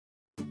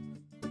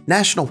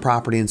National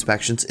Property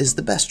Inspections is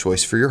the best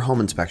choice for your home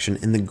inspection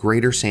in the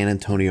greater San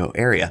Antonio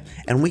area,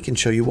 and we can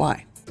show you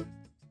why.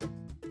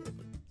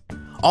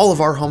 All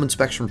of our home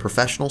inspection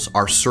professionals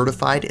are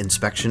certified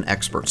inspection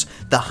experts,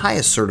 the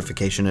highest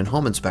certification in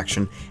home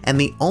inspection and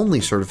the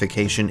only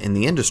certification in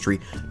the industry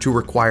to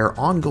require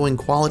ongoing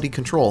quality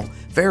control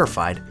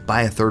verified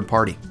by a third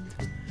party.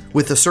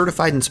 With a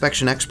certified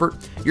inspection expert,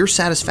 your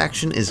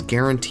satisfaction is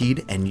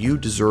guaranteed and you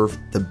deserve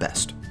the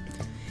best.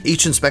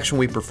 Each inspection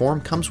we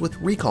perform comes with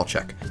Recall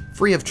Check,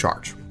 free of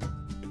charge.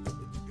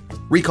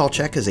 Recall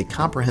Check is a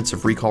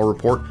comprehensive recall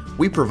report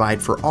we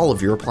provide for all of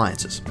your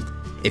appliances.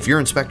 If your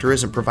inspector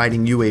isn't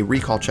providing you a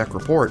Recall Check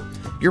report,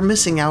 you're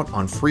missing out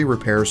on free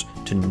repairs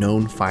to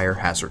known fire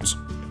hazards.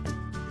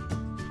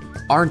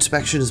 Our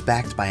inspection is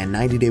backed by a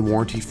 90-day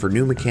warranty for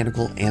new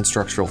mechanical and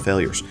structural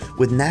failures.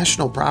 With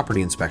National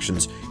Property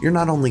Inspections, you're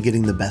not only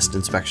getting the best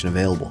inspection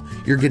available,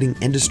 you're getting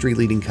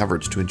industry-leading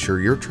coverage to ensure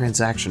your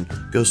transaction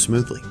goes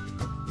smoothly.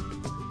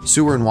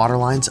 Sewer and water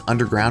lines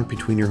underground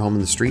between your home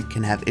and the street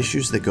can have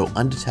issues that go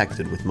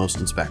undetected with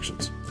most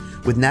inspections.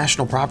 With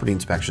National Property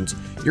Inspections,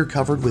 you're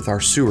covered with our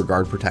Sewer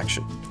Guard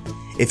protection.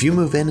 If you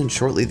move in and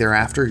shortly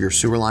thereafter your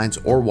sewer lines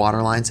or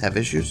water lines have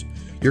issues,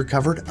 you're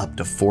covered up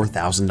to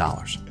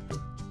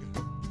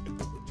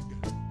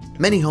 $4,000.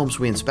 Many homes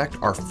we inspect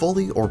are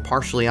fully or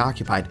partially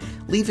occupied,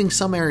 leaving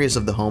some areas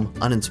of the home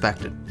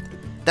uninspected.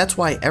 That's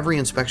why every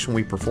inspection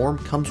we perform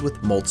comes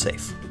with Mold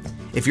Safe.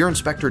 If your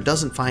inspector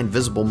doesn't find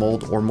visible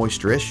mold or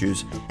moisture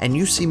issues and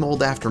you see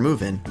mold after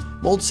move-in,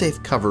 Mold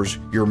Safe covers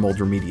your mold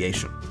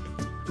remediation.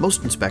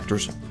 Most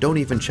inspectors don't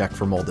even check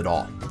for mold at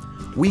all.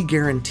 We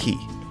guarantee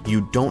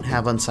you don't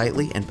have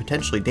unsightly and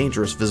potentially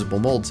dangerous visible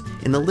molds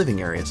in the living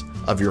areas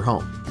of your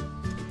home.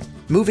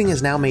 Moving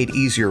is now made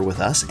easier with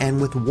us,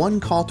 and with one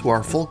call to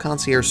our full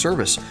concierge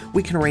service,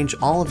 we can arrange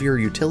all of your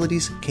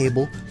utilities,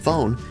 cable,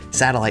 phone,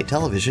 satellite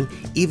television,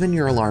 even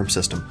your alarm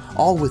system,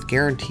 all with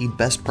guaranteed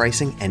best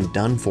pricing and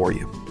done for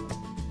you.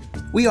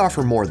 We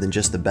offer more than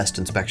just the best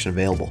inspection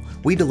available.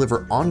 We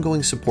deliver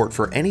ongoing support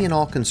for any and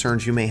all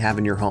concerns you may have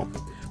in your home.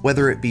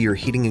 Whether it be your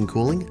heating and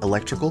cooling,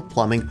 electrical,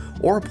 plumbing,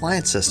 or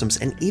appliance systems,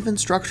 and even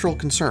structural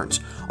concerns,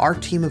 our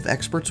team of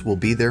experts will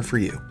be there for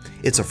you.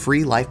 It's a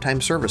free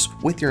lifetime service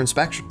with your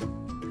inspection.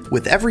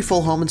 With every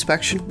full home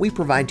inspection, we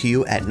provide to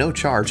you at no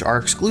charge our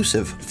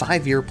exclusive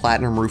 5-year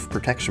Platinum Roof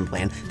Protection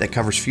Plan that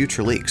covers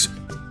future leaks.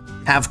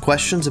 Have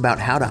questions about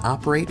how to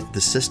operate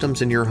the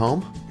systems in your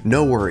home?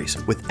 No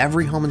worries. With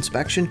every home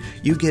inspection,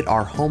 you get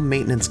our Home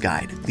Maintenance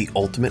Guide, the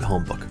ultimate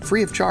home book,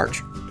 free of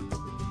charge.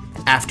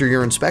 After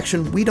your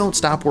inspection, we don't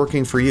stop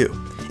working for you.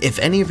 If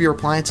any of your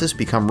appliances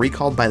become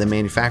recalled by the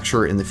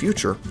manufacturer in the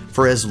future,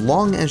 for as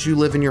long as you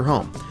live in your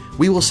home,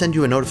 we will send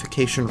you a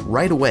notification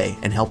right away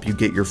and help you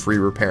get your free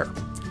repair.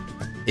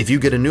 If you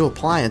get a new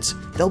appliance,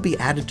 they'll be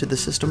added to the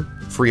system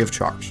free of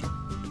charge.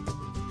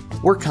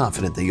 We're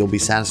confident that you'll be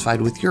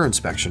satisfied with your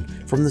inspection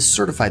from the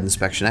certified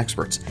inspection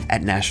experts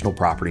at National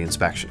Property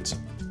Inspections.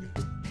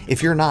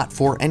 If you're not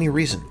for any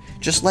reason,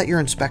 just let your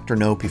inspector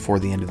know before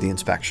the end of the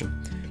inspection.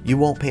 You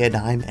won't pay a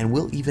dime, and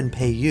we'll even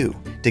pay you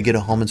to get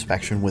a home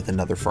inspection with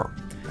another firm.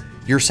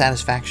 Your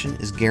satisfaction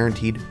is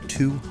guaranteed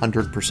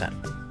 200%.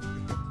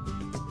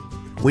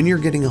 When you're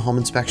getting a home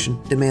inspection,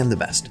 demand the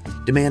best.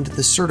 Demand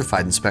the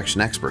certified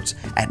inspection experts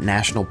at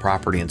National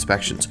Property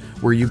Inspections,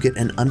 where you get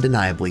an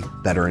undeniably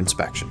better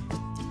inspection.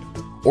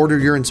 Order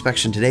your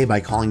inspection today by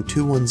calling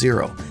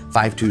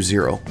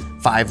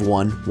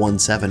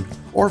 210-520-5117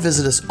 or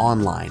visit us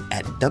online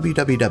at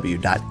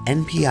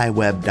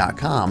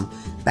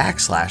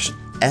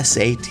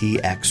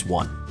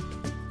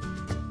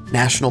www.npiweb.com/SATX1.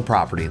 National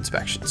Property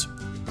Inspections.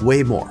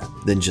 Way more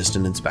than just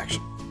an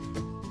inspection.